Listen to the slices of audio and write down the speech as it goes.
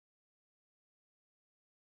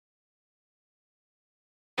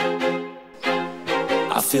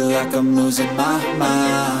I feel like I'm losing my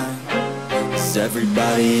mind. Is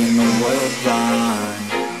everybody in the world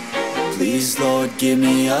blind? Please, Lord, give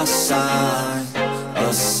me a sign,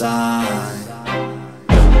 a sign.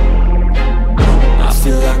 I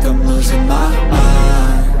feel like I'm losing my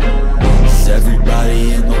mind. Is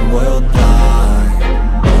everybody in the world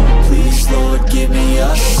blind? Please, Lord, give me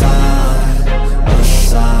a sign, a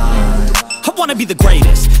sign. I wanna be the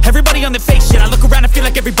greatest. Everybody on the fake shit. I look around and feel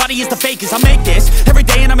like everybody is the fakest. I make this every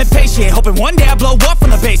day and I'm impatient, hoping one day I blow up from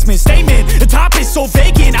the basement. Statement, the top is so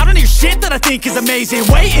vacant. I don't hear shit that I think is amazing.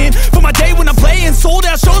 Waiting for my day when I'm playing sold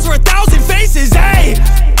out shows for 1,000 faces. Hey,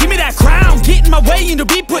 give me that crown, get in my way and to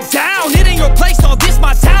be put down. It ain't your place, all this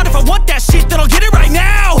my town. If I want that shit, then I'll get it right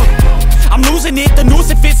now. I'm losing it, the noose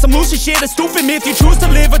it fits, some losing shit. A stupid myth, you choose to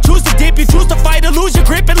live or choose to dip. You choose to fight or lose your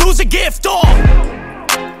grip and lose a gift.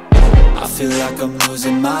 I feel like I'm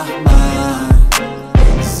losing my mind.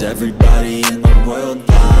 Is everybody in the world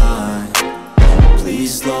blind?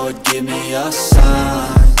 Please, Lord, give me a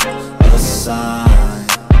sign, a sign.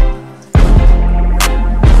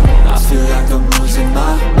 I feel like I'm losing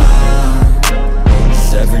my mind.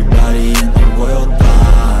 Is everybody in the world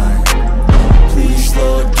blind? Please,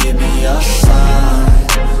 Lord, give me a sign,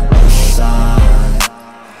 a sign.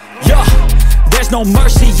 Yeah. There's no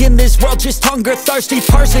mercy in this world, just hunger-thirsty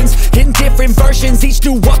persons in different versions, each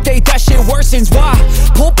new update, that shit worsens. Why?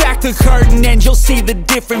 Pull back the curtain and you'll see the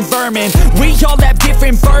different vermin. We all have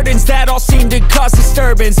different burdens that all seem to cause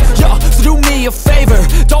disturbance. Yo, so do me a favor,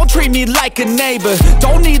 don't treat me like a neighbor.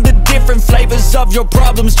 Don't need the different flavors of your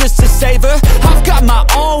problems just to savor. I've got my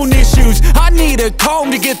own issues, I need a comb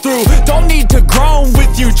to get through. Don't need to groan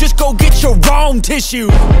with you, just go get your own tissue.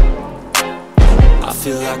 I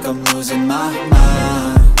feel like I'm losing my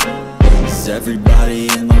mind. Is everybody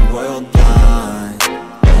in the world blind?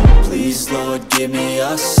 Please, Lord, give me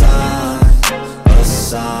a sign, a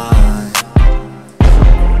sign.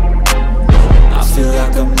 I feel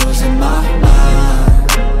like I'm losing my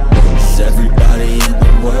mind. Is everybody in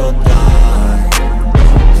the world blind?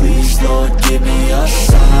 Please, Lord, give me a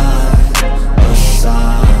sign, a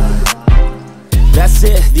sign. That's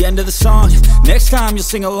it, the end of the song. Next time you'll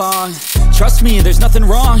sing along. Trust me, there's nothing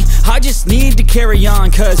wrong. I just need to carry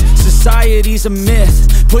on, cause society's a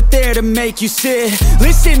myth put there to make you sit.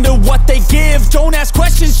 Listen to what they give. Don't ask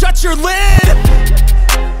questions, shut your lid.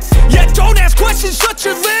 Yeah, don't ask questions, shut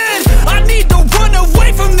your lid. I need to run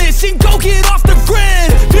away from this and go get off the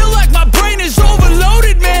grid. Feel like my brain is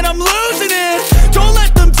overloaded, man, I'm losing it.